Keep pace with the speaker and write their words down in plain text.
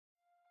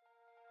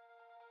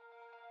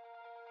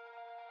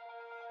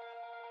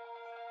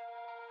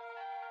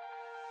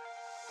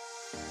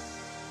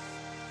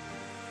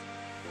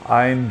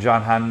I'm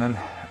John Hanlon,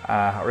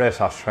 a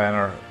racehorse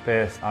trainer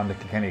based on the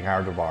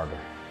Kilkenny-Cardiff border.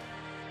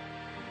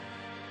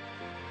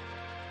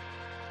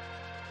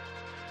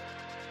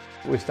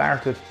 We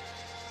started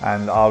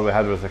and all we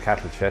had was a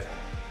cattle shed,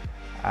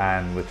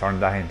 and we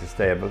turned that into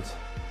stables,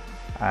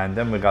 and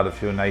then we got a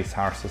few nice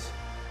horses.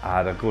 I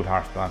had a good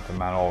horse planted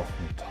man over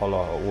from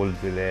Tulla, a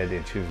Wolseley lady,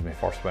 and she was my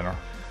first winner,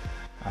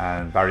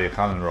 and Barry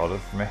O'Connell rode it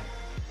for me.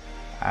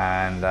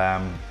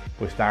 And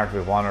we started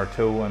with one or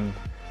two, and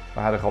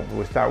we had a couple.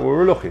 We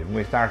were lucky.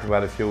 We started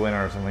with a few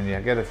winners, and when you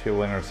get a few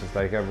winners, it's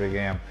like every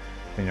game.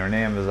 When your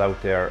name is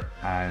out there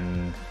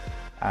and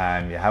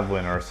you have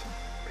winners,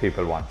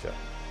 people want you.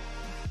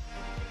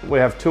 We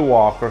have 2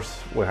 walkers.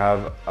 We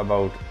have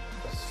about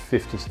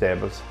 50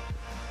 stables,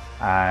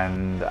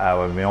 and we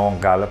have my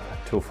own gallop,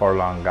 2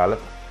 furlong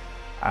gallop,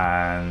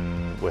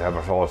 and we have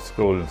our whole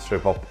schooling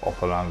strip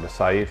up along the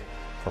side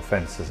for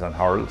fences and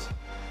hurdles.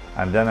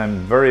 And then I'm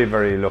very,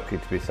 very lucky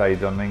to be beside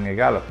Dunninga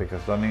Gallop,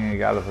 because Dunninga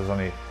Gallop is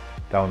only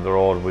down the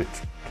road. We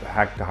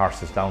hack the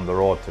horses down the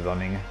road to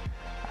Dunninga,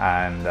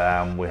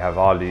 and we have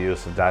all the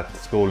use of that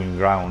schooling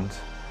ground.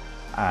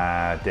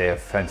 They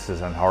have fences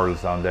and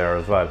hurdles down there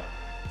as well.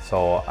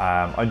 So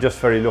I'm just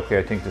very lucky,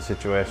 I think, the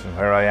situation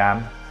where I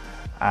am,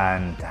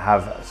 and to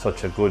have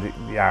such a good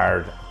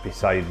yard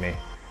beside me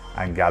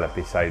and Gallop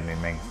beside me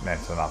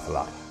meant an awful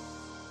lot.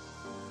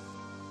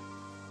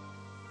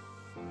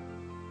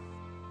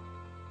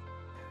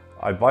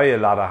 I buy a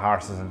lot of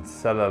horses and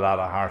sell a lot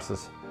of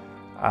horses.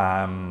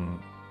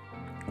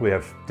 We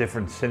have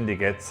different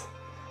syndicates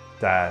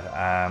that,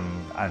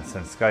 and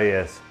since Sky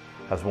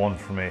has won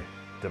for me,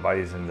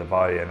 Dubai's in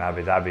Dubai and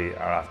Abu Dhabi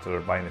are after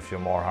buying a few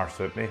more horses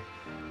with me,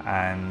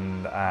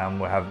 and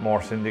we have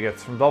more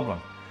syndicates from Dublin.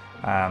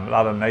 A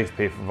lot of nice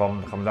people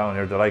from come down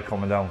here. They like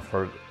coming down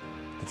for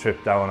the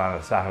trip down on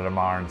a Saturday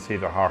morning, see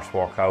their horse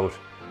work out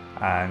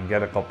and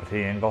get a cup of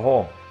tea and go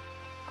home.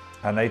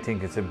 And I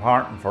think it's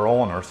important for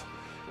owners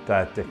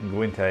that they can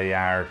go into a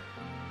yard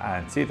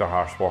and see their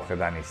horse work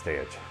at any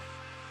stage.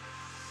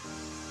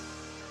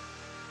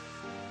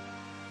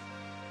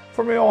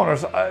 For my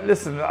owners,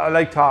 listen, I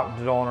like talking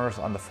to the owners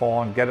on the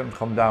phone, get them to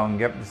come down,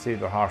 get them to see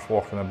their horse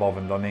working above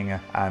in Dunninga.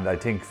 And I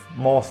think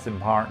most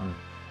important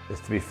is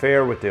to be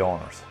fair with the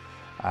owners.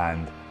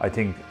 And I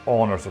think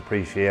owners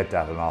appreciate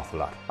that an awful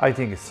lot. I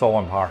think it's so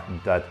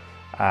important that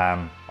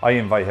I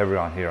invite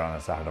everyone here on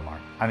a Saturday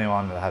morning.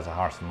 Anyone that has a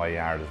horse in my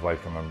yard is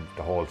welcome, and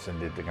the whole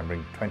syndicate. They can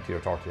bring 20 or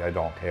 30, I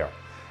don't care.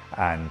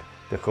 And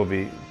there'll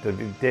be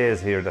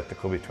days here that there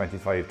could be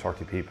 25,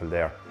 30 people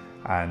there.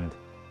 And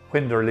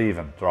when they're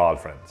leaving, they're all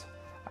friends.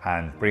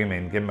 And bring them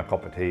in, give them a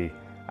cup of tea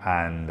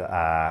and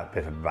a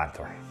bit of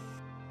banter.